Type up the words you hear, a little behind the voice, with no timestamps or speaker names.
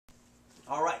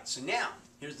All right, so now,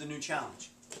 here's the new challenge.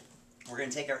 We're going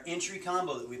to take our entry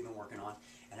combo that we've been working on,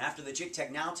 and after the Jig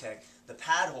Tech, Now Tech, the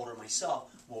pad holder,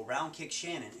 myself, will round kick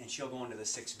Shannon, and she'll go into the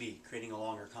 6B, creating a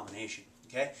longer combination.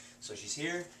 Okay? So she's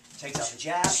here, takes out the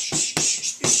jab.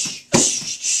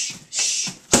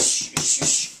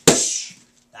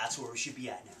 That's where we should be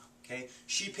at now. Okay?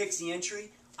 She picks the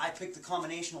entry, I pick the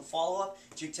combinational follow-up,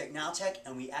 Jig Tech, Now Tech,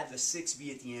 and we add the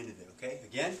 6B at the end of it. Okay?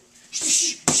 Again.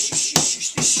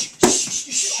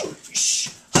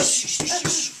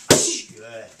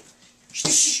 Good.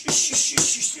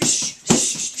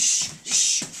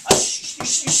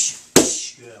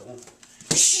 Good. One more.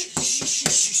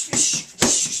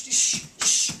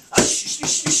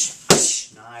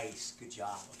 Nice. Good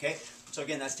job. Okay? So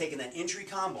again, that's taking that entry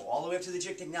combo all the way up to the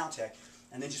Jig Tech, Now Tech,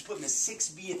 and then just putting a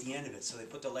 6B at the end of it so they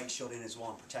put the leg shield in as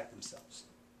well and protect themselves.